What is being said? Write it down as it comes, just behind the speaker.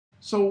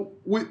So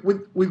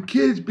with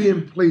kids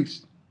being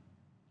placed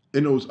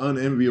in those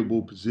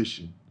unenviable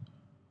positions,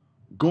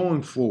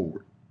 going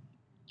forward,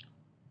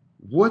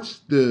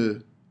 what's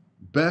the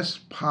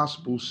best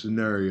possible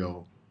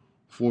scenario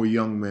for a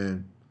young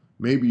man?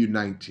 Maybe you're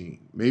 19,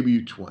 maybe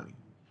you're 20,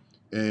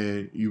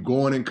 and you're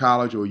going in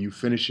college or you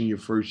finishing your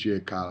first year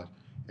of college,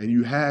 and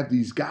you have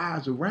these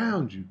guys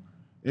around you.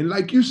 And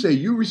like you say,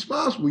 you're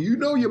responsible. You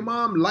know your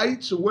mom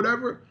lights or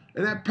whatever,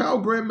 and that Pell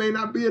Grant may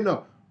not be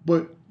enough.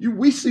 But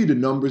we see the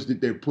numbers that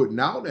they're putting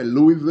out at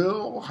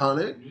Louisville,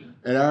 100,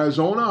 at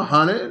Arizona,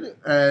 100,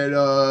 at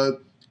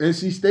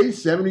NC State,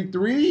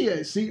 73,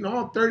 at Seton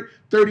Hall,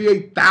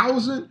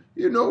 38,000.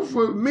 You know,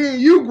 for me and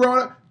you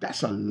growing up,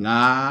 that's a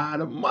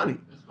lot of money.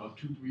 That's about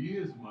 2-3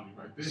 years of money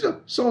right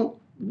there. So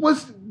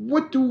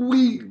what do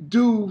we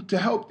do to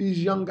help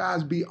these young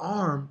guys be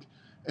armed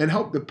and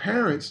help the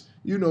parents,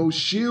 you know,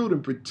 shield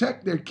and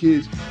protect their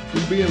kids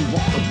from being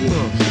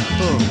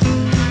vulnerable?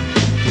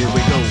 Here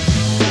we go.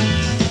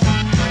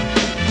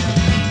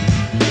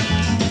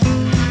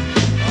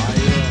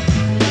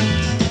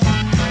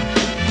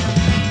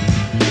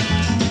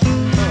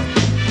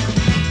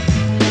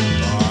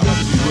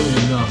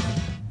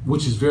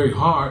 Which is very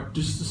hard,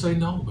 just to say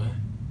no,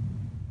 man.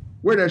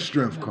 Where that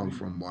strength come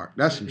from, Mark?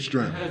 That's some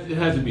strength. It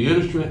has to be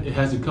inner strength. It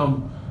has to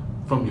come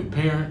from your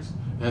parents.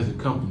 It has to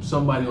come from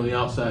somebody on the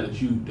outside that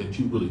you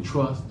really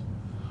trust.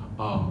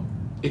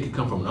 It could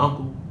come from an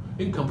uncle.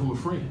 It can come from a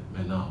friend.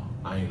 Man, no,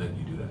 I ain't letting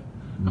you do that.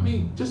 I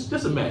mean, just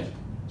imagine.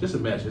 Just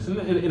imagine this, and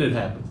it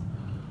happens.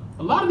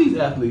 A lot of these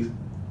athletes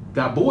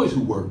got boys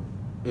who work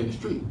in the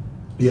street.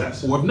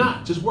 Yes. Or if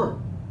not, just work.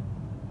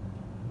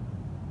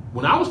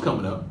 When I was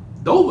coming up,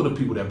 those were the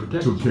people that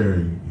protected you. Took care of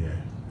you, yeah.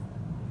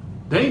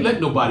 They ain't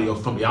let nobody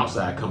else from the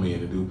outside come in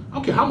and do. I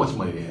don't care how much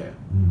money they have.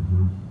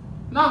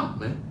 Nah,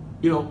 man.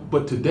 You know,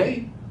 but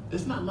today,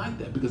 it's not like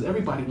that because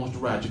everybody wants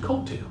to ride your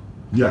coattail.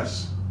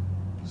 Yes.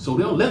 So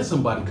they'll let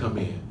somebody come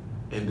in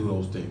and do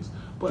those things.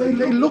 But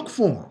they look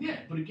for them. Yeah,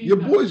 but again, your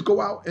boys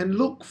go out and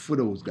look for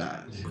those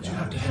guys. But you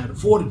have to have the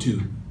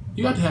fortitude.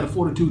 You have to have the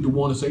fortitude to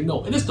want to say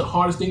no. And it's the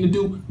hardest thing to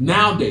do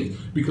nowadays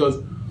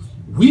because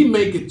we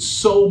make it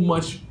so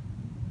much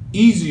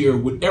easier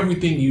with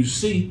everything you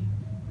see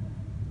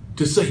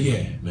to say,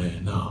 yeah,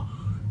 man, no,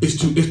 it's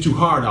too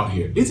hard out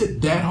here. Is it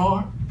that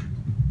hard?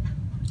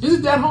 Is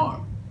it that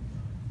hard?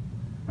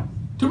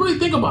 To really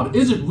think about it,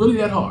 is it really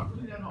that hard?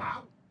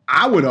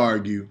 I would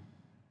argue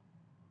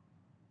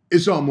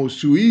it's almost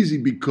too easy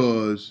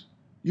because,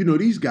 you know,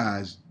 these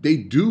guys, they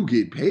do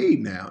get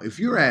paid now. If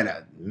you're at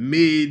a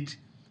mid,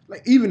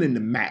 like even in the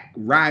MAC,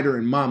 Ryder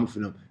and Mama for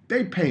them,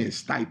 they paying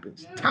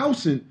stipends. Yeah.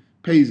 Towson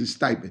pays a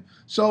stipend.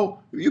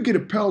 So if you get a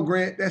Pell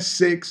Grant, that's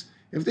 6.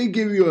 If they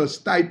give you a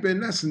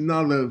stipend, that's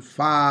another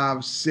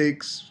 5,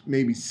 6,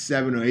 maybe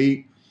 7 or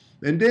 8.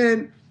 And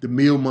then the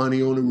meal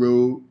money on the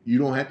road, you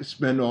don't have to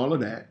spend all of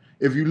that.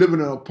 If you live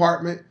in an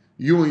apartment,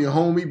 you and your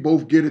homie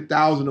both get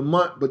 $1,000 a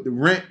month, but the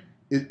rent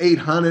is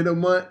 $800 a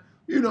month.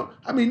 You know,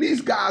 I mean,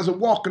 these guys are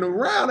walking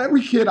around.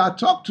 Every kid I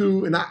talk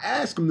to, and I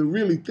ask them to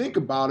really think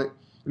about it,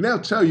 and they'll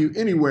tell you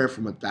anywhere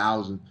from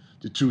 $1,000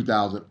 to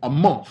 $2,000 a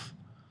month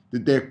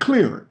that they're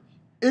clearing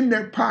in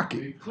their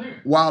pocket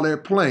while they're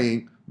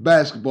playing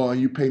basketball, and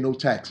you pay no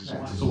taxes.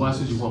 So why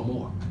should you want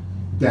more?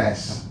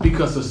 That's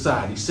because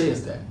society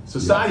says that.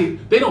 Society,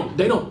 they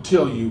don't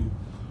tell you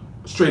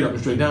straight up and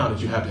straight down that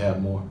you have to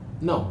have more.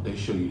 No, they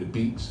show you the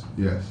beats.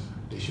 Yes.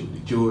 They show you the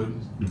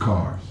Jordans. The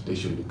cars. They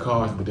show you the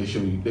cars, but they show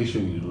you the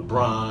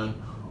LeBron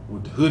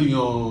with the hoodie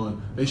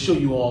on. They show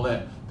you all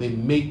that. They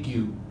make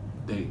you.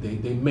 They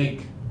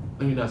make.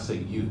 Let me not say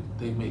you.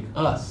 They make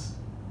us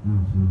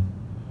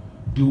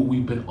do what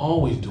we've been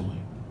always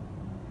doing.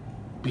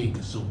 Being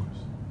consumers.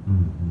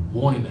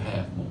 Wanting to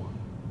have more.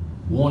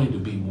 Wanting to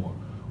be more.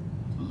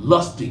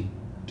 Lusting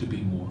to be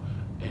more.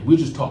 And we're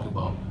just talking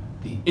about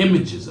the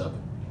images of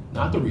it,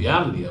 not the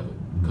reality of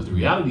it. Because the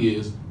reality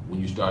is, when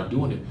you start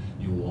doing it,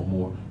 you want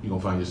more. You're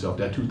gonna find yourself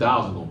that $2,000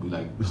 gonna be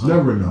like it's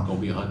never enough. Gonna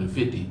be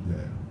 $150.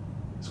 Yeah.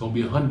 It's gonna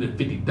be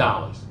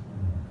 $150.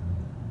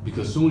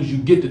 Because as soon as you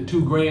get the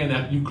 $2,000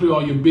 after you clear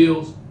all your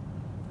bills,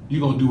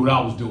 you're gonna do what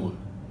I was doing.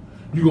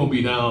 You're gonna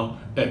be down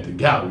at the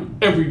gallery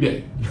every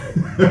day.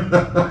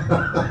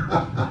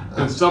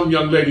 And some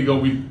young lady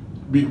gonna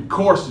be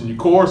coercing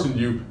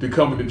you to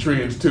come in the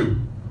trends too.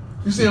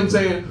 You see what I'm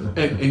saying?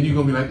 And you're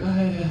going to be like,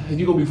 and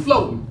you're going to be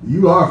floating.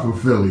 You are from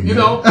Philly. You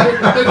know, they're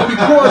going to be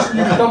coercing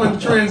you to come in the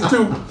trends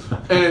too.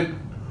 And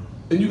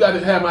you got to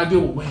have an idea,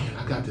 well, man,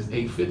 I got this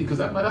 $850 because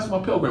that's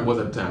what my Pell Grant was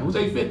at the time. It was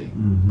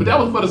 $850. But that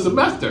was for the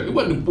semester. It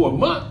wasn't for a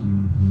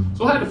month.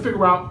 So I had to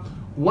figure out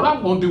what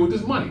I'm going to do with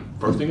this money.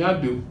 First thing I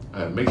do,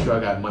 I make sure I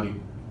got money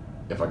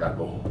if I got to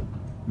go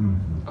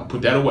home. I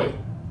put that away.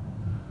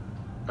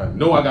 I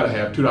know I got to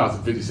have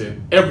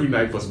 $2.50 every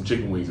night for some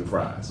chicken wings and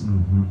fries.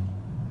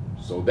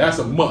 So that's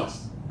a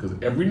must, because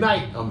every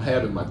night I'm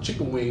having my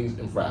chicken wings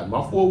and fries.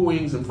 My 4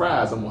 wings and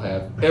fries I'm going to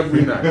have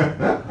every night.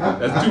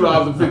 That's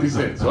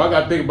 $2.50. So I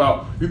got to think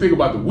about, you think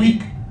about the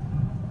week.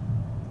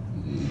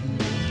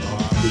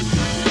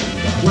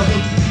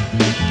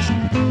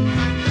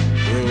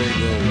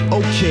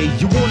 Okay,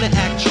 you wanna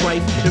act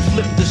trife and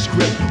flip the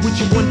script with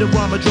your wonder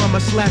drama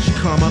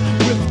 / comma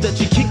riff that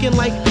you're kicking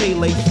like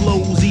Pele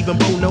flows, even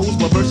Bono's.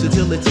 My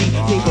versatility,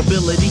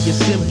 capability is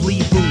simply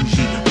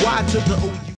bougie. Why to the OU?